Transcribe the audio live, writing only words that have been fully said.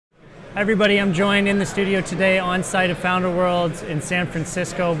Hi everybody, I'm joined in the studio today on site at Founder Worlds in San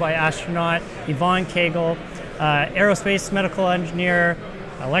Francisco by astronaut Yvonne Cagle, aerospace medical engineer,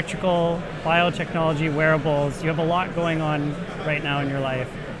 electrical, biotechnology, wearables. You have a lot going on right now in your life.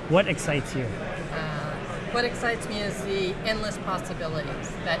 What excites you? What excites me is the endless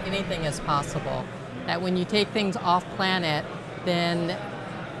possibilities, that anything is possible. That when you take things off planet, then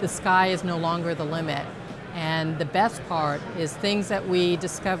the sky is no longer the limit. And the best part is things that we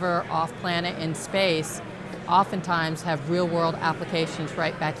discover off planet in space oftentimes have real world applications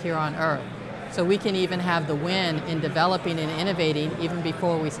right back here on Earth. So we can even have the win in developing and innovating even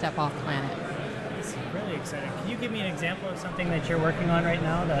before we step off planet. It's really exciting. Can you give me an example of something that you're working on right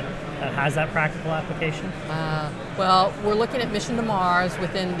now that has that practical application? Well, we're looking at mission to Mars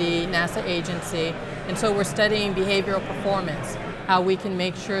within the NASA agency, and so we're studying behavioral performance, how we can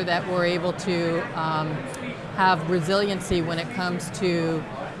make sure that we're able to have resiliency when it comes to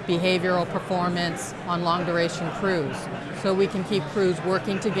behavioral performance on long duration crews. So we can keep crews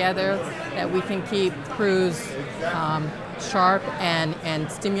working together, that we can keep crews sharp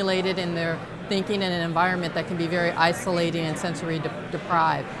and stimulated in their thinking in an environment that can be very isolating and sensory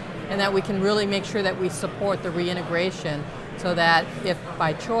deprived. And that we can really make sure that we support the reintegration so that if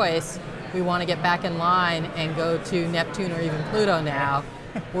by choice we want to get back in line and go to Neptune or even Pluto now,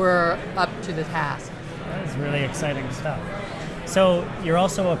 we're up to the task. That is really exciting stuff. So you're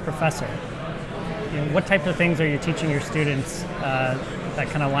also a professor. What types of things are you teaching your students that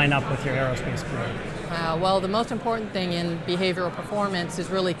kind of line up with your aerospace career? Well, the most important thing in behavioral performance is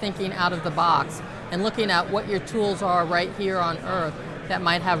really thinking out of the box and looking at what your tools are right here on Earth that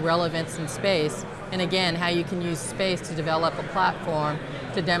might have relevance in space. And again, how you can use space to develop a platform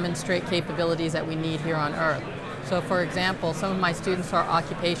to demonstrate capabilities that we need here on Earth. So for example, some of my students are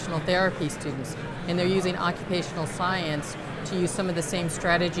occupational therapy students, and they're using occupational science to use some of the same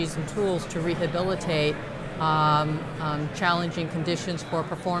strategies and tools to rehabilitate challenging conditions for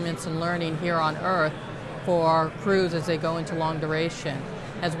performance and learning here on Earth for crews as they go into long duration,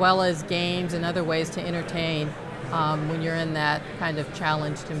 as well as games and other ways to entertain when you're in that kind of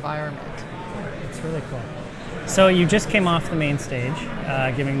challenged environment. It's really cool. So you just came off the main stage,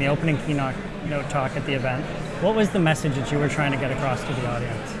 giving the opening keynote talk at the event. What was the message that you were trying to get across to the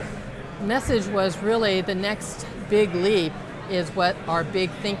audience? The message was really the next big leap is what our big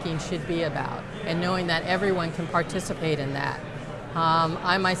thinking should be about, and knowing that everyone can participate in that.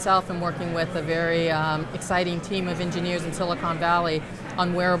 I myself am working with a very exciting team of engineers in Silicon Valley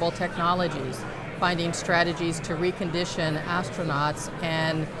on wearable technologies, finding strategies to recondition astronauts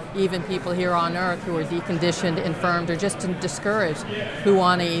and even people here on Earth who are deconditioned, infirmed, or just discouraged, who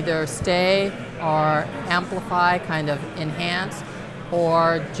want to either stay or amplify, kind of enhance,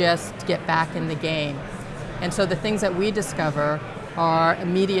 or just get back in the game. And so the things that we discover are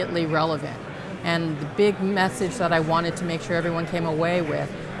immediately relevant. And the big message that I wanted to make sure everyone came away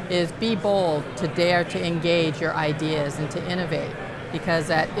with is be bold to dare to engage your ideas and to innovate, because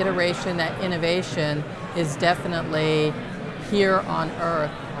that iteration, that innovation is definitely here on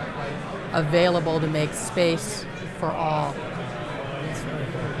Earth, available to make space for all.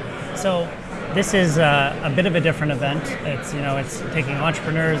 So this is a bit of a different event. It's taking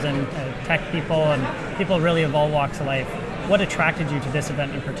entrepreneurs and tech people and people really of all walks of life. What attracted you to this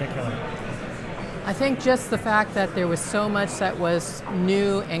event in particular? I think just the fact that there was so much that was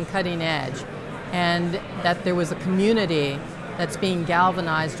new and cutting edge, and that there was a community that's being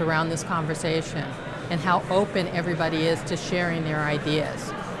galvanized around this conversation, and how open everybody is to sharing their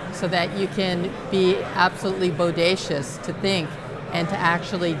ideas, so that you can be absolutely bodacious to think and to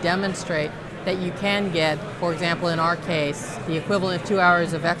actually demonstrate that you can get, for example, in our case, the equivalent of 2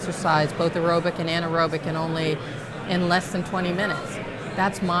 hours of exercise, both aerobic and anaerobic, in less than 20 minutes.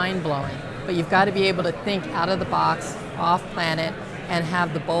 That's mind-blowing. But you've got to be able to think out of the box, off planet, and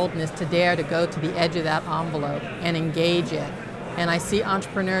have the boldness to dare to go to the edge of that envelope and engage it. And I see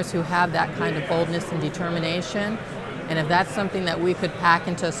entrepreneurs who have that kind of boldness and determination, and if that's something that we could pack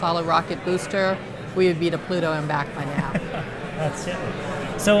into a solid rocket booster, we would be to Pluto and back by now. That's it.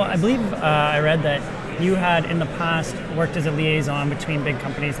 So I believe I read that you had in the past worked as a liaison between big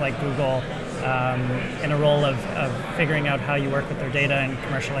companies like Google in a role of figuring out how you work with their data and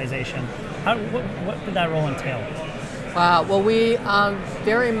commercialization. What did that role entail? Well, we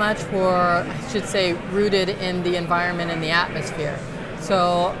very much were, I should say, rooted in the environment and the atmosphere.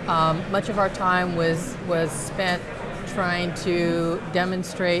 So much of our time was spent trying to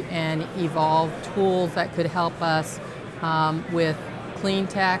demonstrate and evolve tools that could help us with clean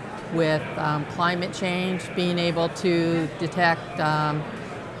tech, with climate change, being able to detect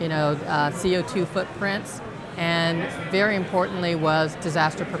CO2 footprints, And very importantly was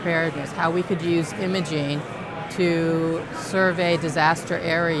disaster preparedness, how we could use imaging to survey disaster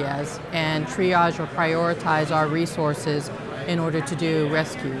areas and triage or prioritize our resources in order to do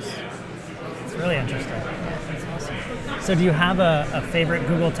rescues. It's really interesting. That's awesome. So do you have a favorite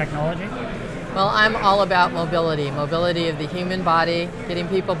Google technology? Well, I'm all about mobility of the human body, getting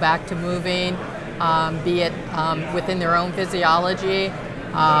people back to moving, be it within their own physiology,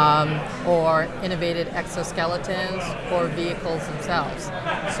 or innovative exoskeletons or vehicles themselves.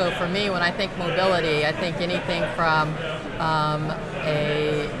 So for me, when I think mobility, I think anything from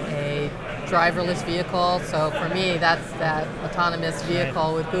a driverless vehicle. So for me, that's that autonomous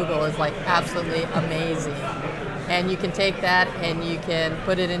vehicle with Google is like absolutely amazing. And you can take that and you can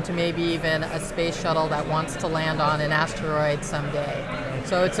put it into maybe even a space shuttle that wants to land on an asteroid someday.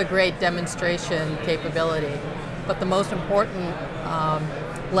 So it's a great demonstration capability. But the most important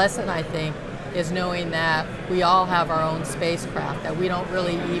lesson, I think, is knowing that we all have our own spacecraft, that we don't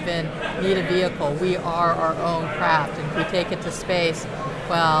really even need a vehicle. We are our own craft, and if we take it to space,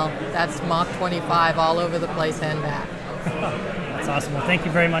 well, that's Mach 25 all over the place and back. That's awesome. Well, thank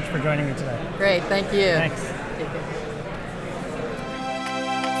you very much for joining me today. Great, thank you. Thanks.